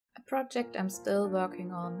project I'm still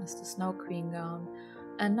working on is the Snow Queen gown,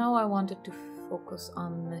 and now I wanted to focus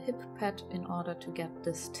on the hip pad in order to get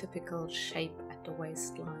this typical shape at the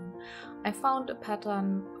waistline. I found a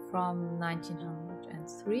pattern from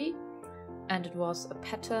 1903 and it was a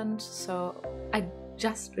pattern, so I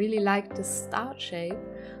just really liked the star shape.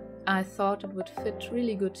 I thought it would fit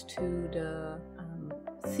really good to the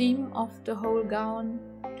theme of the whole gown,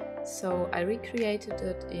 so I recreated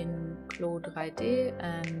it in Clo 3D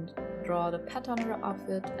and draw the pattern of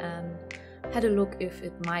it and had a look if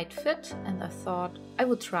it might fit, and I thought I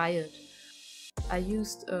would try it. I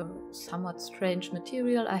used a somewhat strange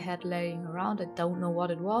material I had laying around. I don't know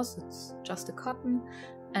what it was, it's just a cotton,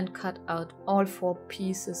 and cut out all 4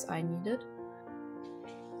 pieces I needed.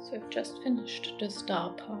 So I've just finished the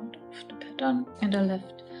star part of the pattern and I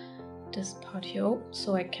left this part here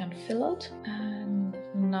so I can fill it, and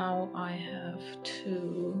now I have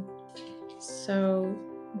to sew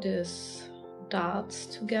this darts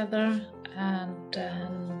together and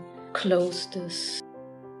then close this.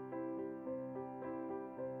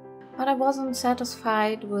 But I wasn't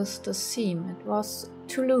satisfied with the seam, it was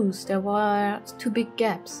too loose, there were too big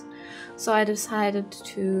gaps, so I decided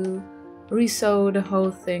to resew the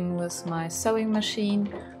whole thing with my sewing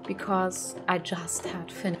machine because I just had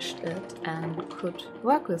finished it and could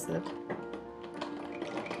work with it.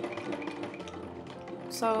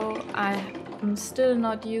 So I'm still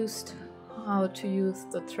not used how to use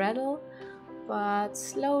the treadle, but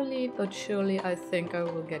slowly but surely I think I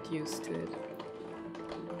will get used to it.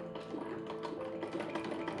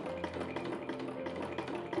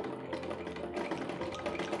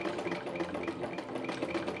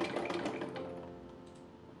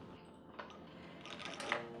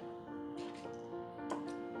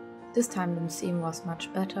 This time the seam was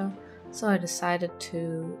much better, so I decided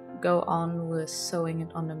to go on with sewing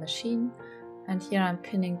it on the machine. And here I'm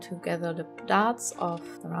pinning together the darts of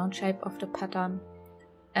the round shape of the pattern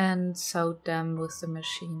and sewed them with the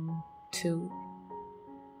machine too.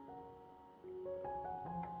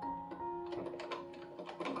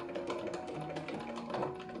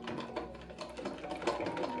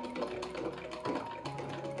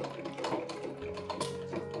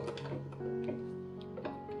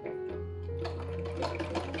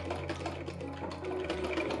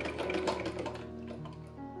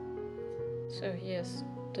 So here's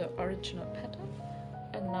the original pattern,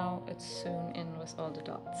 and now it's sewn in with all the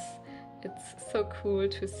dots. It's so cool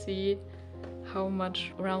to see how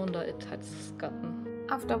much rounder it has gotten.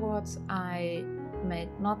 Afterwards I made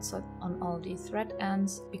knots on all the thread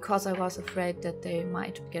ends because I was afraid that they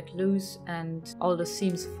might get loose and all the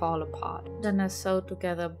seams fall apart. Then I sewed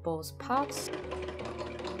together both parts.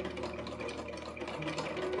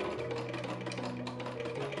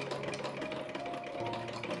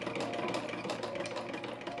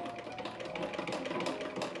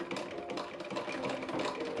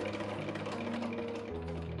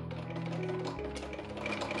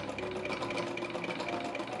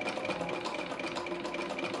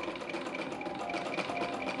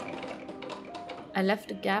 I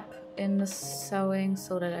left a gap in the sewing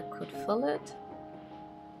so that I could fill it.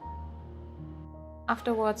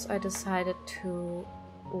 Afterwards I decided to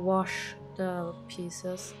wash the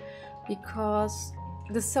pieces because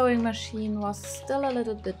the sewing machine was still a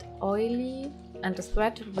little bit oily and the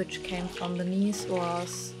thread which came from beneath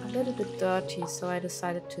was a little bit dirty, so I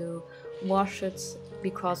decided to wash it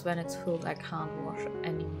because when it's filled I can't wash it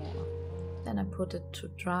anymore. Then I put it to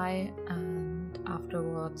dry and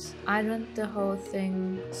afterwards ironed the whole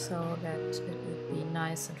thing so that it would be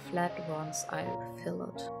nice and flat once I fill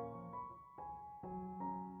it.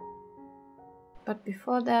 But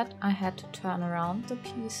before that I had to turn around the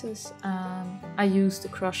pieces and I used the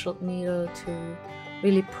crochet needle to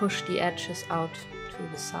really push the edges out to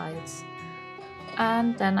the sides.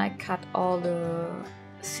 And then I cut all the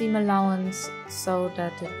seam allowance so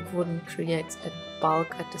that it wouldn't create a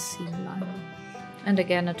bulk at the seam line. And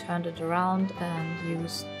again I turned it around and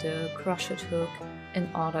used the crochet hook in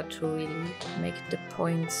order to really make the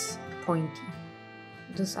points pointy.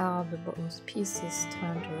 These are the both pieces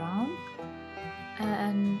turned around.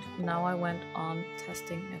 And now I went on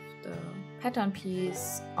testing if the pattern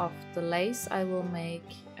piece of the lace I will make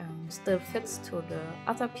still fits to the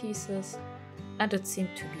other pieces, and it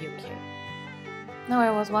seemed to be okay. Now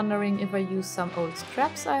I was wondering if I use some old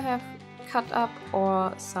scraps I have cut up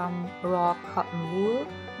or some raw cotton wool,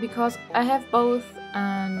 because I have both,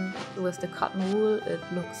 and with the cotton wool it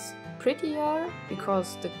looks prettier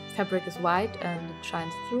because the fabric is white and it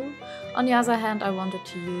shines through. On the other hand I wanted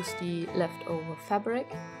to use the leftover fabric,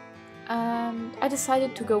 And I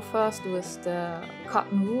decided to go first with the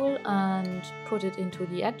cotton wool and put it into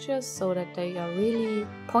the edges so that they are really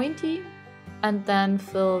pointy, and then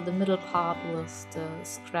fill the middle part with the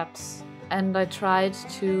scraps. And I tried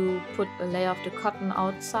to put a layer of the cotton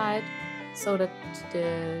outside so that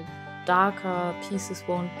the darker pieces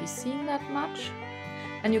won't be seen that much.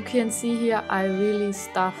 And you can see here I really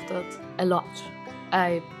stuffed it a lot.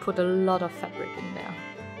 I put a lot of fabric in there.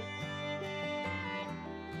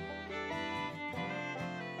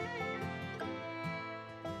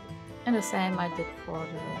 And the same I did for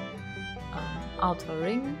the outer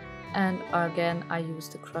ring. And again I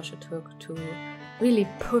used the crochet hook to really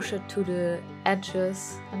push it to the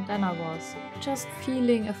edges, and then I was just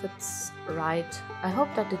feeling if it's right. I hope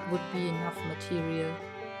that it would be enough material.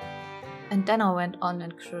 And then I went on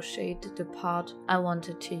and crocheted the part I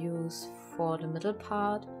wanted to use for the middle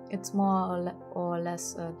part. It's more or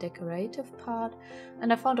less a decorative part,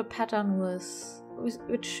 and I found a pattern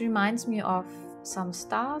which reminds me of some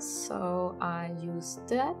stars, so I used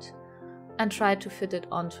that and tried to fit it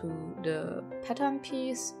onto the pattern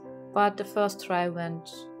piece. But the first try went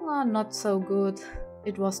not so good.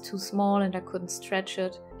 It was too small and I couldn't stretch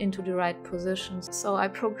it into the right position. So I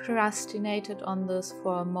procrastinated on this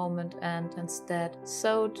for a moment and instead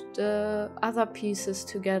sewed the other pieces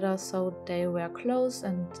together so they were close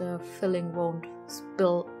and the filling won't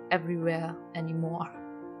spill everywhere anymore.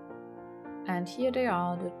 And here they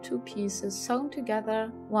are, the two pieces sewn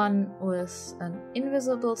together, one with an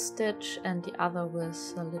invisible stitch and the other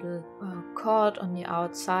with a little cord on the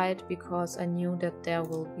outside, because I knew that there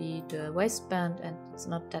will be the waistband and it's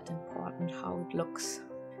not that important how it looks.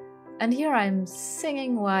 And here I'm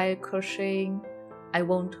singing while crocheting. I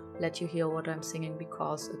won't let you hear what I'm singing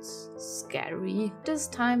because it's scary. This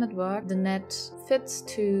time it worked. The net fits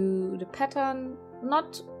to the pattern.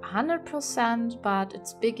 Not 100%, but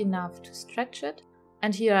it's big enough to stretch it.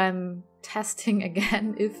 And here I'm testing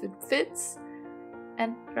again if it fits.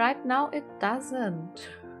 And right now it doesn't.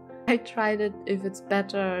 I tried it if it's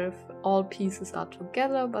better if all pieces are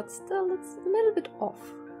together, but still it's a little bit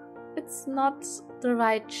off. It's not the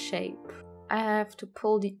right shape. I have to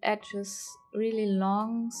pull the edges really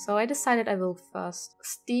long, so I decided I will first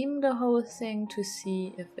steam the whole thing to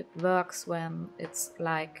see if it works when it's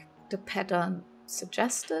like the pattern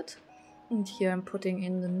suggested. And here I'm putting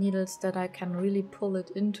in the needles that I can really pull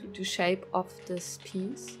it into the shape of this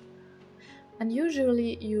piece. And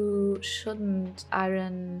usually you shouldn't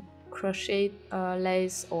iron crochet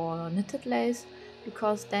lace or knitted lace,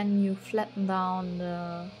 because then you flatten down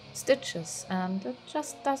the stitches and it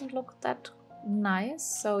just doesn't look that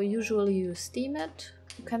nice. So usually you steam it.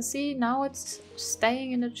 You can see now it's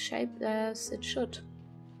staying in its shape as it should.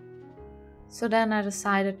 So then I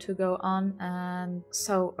decided to go on and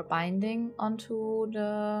sew a binding onto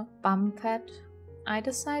the bum pad. I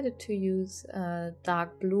decided to use a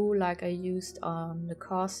dark blue like I used on the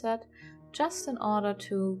corset, just in order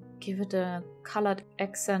to give it a colored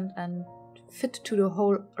accent and fit to the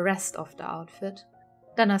whole rest of the outfit.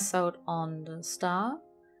 Then I sewed on the star.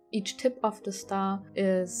 Each tip of the star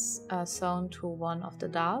is sewn to one of the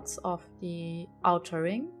darts of the outer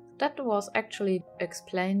ring. That was actually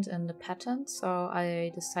explained in the pattern, so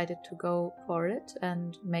I decided to go for it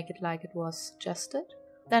and make it like it was suggested.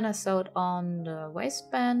 Then I sewed on the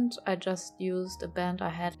waistband. I just used a band I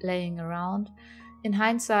had laying around. In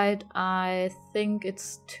hindsight, I think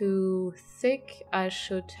it's too thick. I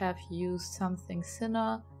should have used something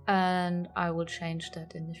thinner, and I will change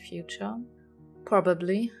that in the future.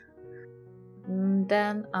 Probably.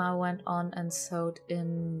 Then I went on and sewed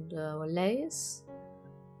in the lace.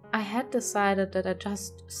 I had decided that I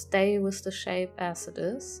just stay with the shape as it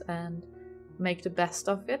is and make the best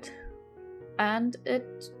of it. And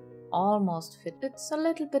it almost fit. It's a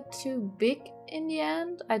little bit too big in the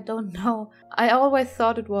end. I don't know. I always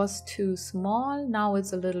thought it was too small. Now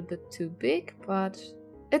it's a little bit too big, but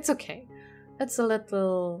it's okay. It's a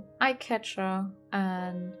little eye catcher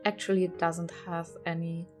and actually it doesn't have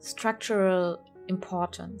any structural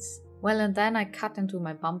importance. Well, and then I cut into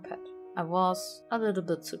my bum pad. I was a little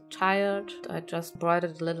bit too tired. I just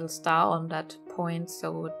embroidered a little star on that point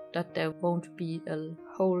so that there won't be a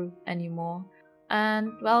hole anymore.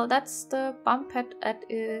 And well, that's the bum pad at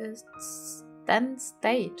its then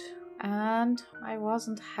state. And I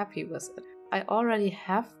wasn't happy with it. I already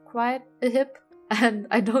have quite a hip and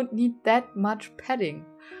I don't need that much padding.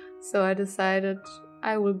 So I decided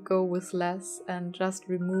I will go with less and just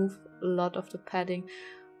remove a lot of the padding.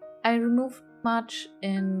 I removed much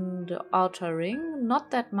in the outer ring,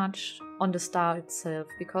 not that much on the star itself,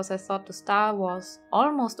 because I thought the star was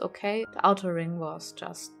almost okay. The outer ring was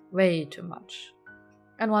just way too much.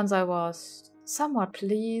 And once I was somewhat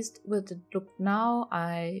pleased with the look now,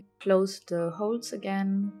 I closed the holes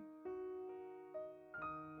again.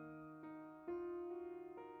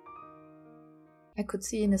 I could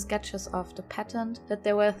see in the sketches of the pattern that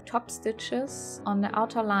there were top stitches on the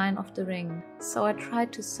outer line of the ring. So I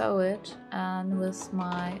tried to sew it, and with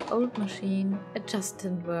my old machine it just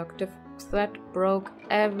didn't work. The thread broke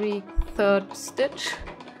every third stitch.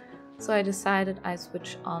 So I decided I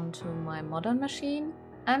switch on to my modern machine.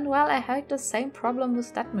 And well, I had the same problem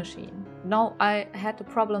with that machine. No, I had the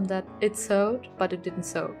problem that it sewed, but it didn't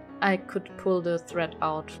sew. I could pull the thread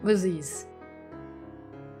out with ease.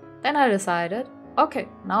 Then I decided, okay,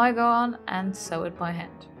 now I go on and sew it by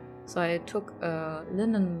hand. So I took a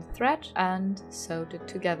linen thread and sewed it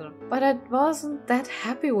together. But I wasn't that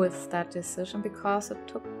happy with that decision because it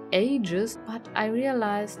took ages, but I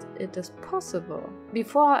realized it is possible.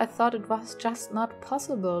 Before I thought it was just not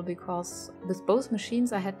possible because with both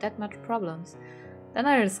machines I had that much problems. Then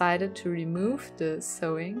I decided to remove the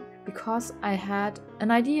sewing because I had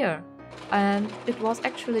an idea. And it was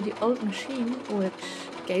actually the old machine which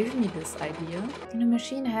gave me this idea. The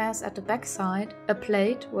machine has at the back side a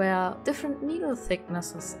plate where different needle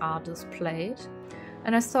thicknesses are displayed.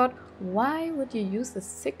 And I thought, why would you use a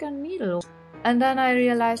thicker needle? And then I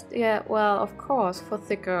realized, yeah, well, of course, for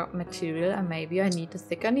thicker material, and maybe I need a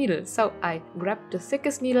thicker needle. So I grabbed the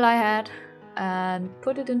thickest needle I had and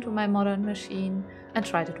put it into my modern machine and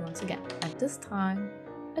tried it once again. And this time,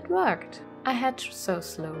 it worked. I had to sew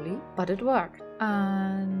slowly, but it worked.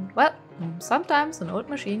 And, well, sometimes an old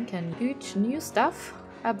machine can teach new stuff,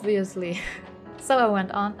 obviously. So I went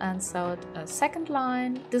on and sewed a second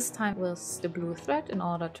line, this time with the blue thread in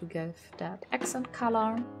order to give that accent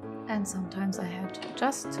color. And sometimes I had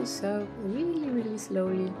just to sew really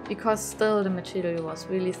slowly because still the material was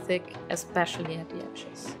really thick, especially at the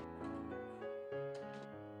edges.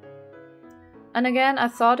 And again I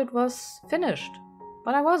thought it was finished,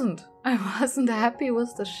 but I wasn't. I wasn't happy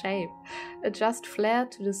with the shape. It just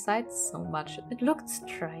flared to the sides so much. It looked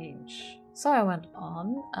strange. So I went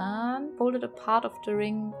on and folded a part of the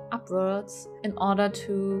ring upwards in order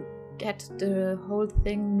to get the whole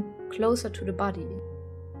thing closer to the body.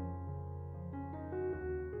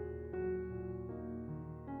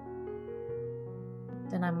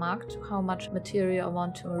 Then I marked how much material I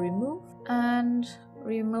want to remove and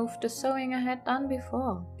removed the sewing I had done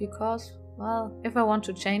before because, well, if I want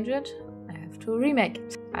to change it, I have to remake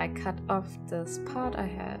it. I cut off this part I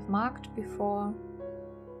have marked before,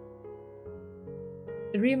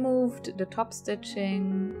 removed the top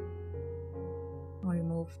stitching,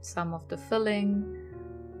 removed some of the filling,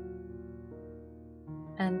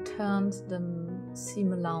 and turned the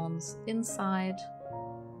seam allowance inside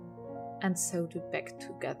and sewed it back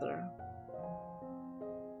together.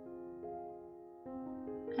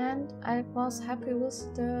 And I was happy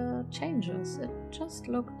with the changes. It just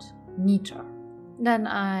looked neater. Then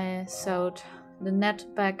I sewed the net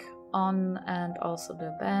back on and also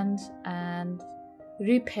the band and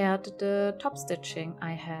repaired the top stitching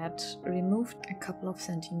I had removed a couple of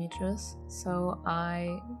centimeters. So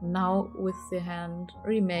I now with the hand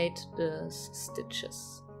remade the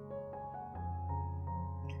stitches.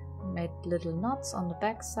 Made little knots on the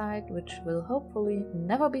back side which will hopefully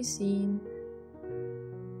never be seen.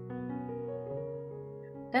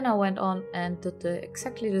 Then I went on and did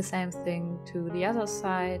exactly the same thing to the other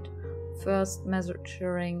side, first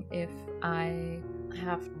measuring if I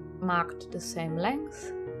have marked the same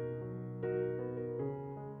length.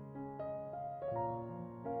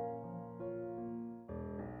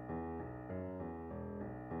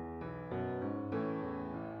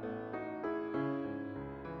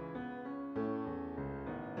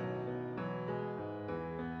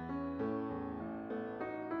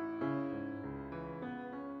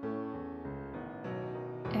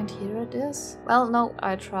 And here it is. Well, no,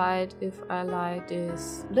 I tried if I like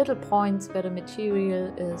these little points where the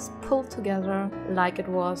material is pulled together like it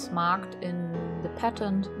was marked in the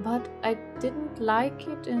pattern, but I didn't like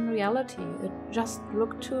it in reality. It just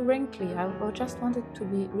looked too wrinkly. I just wanted to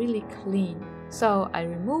be really clean. So I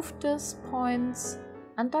removed these points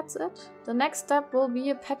and that's it. The next step will be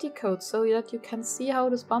a petticoat so that you can see how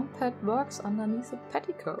this bump pad works underneath a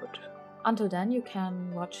petticoat. Until then, you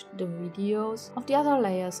can watch the videos of the other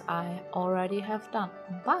layers I already have done.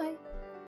 Bye!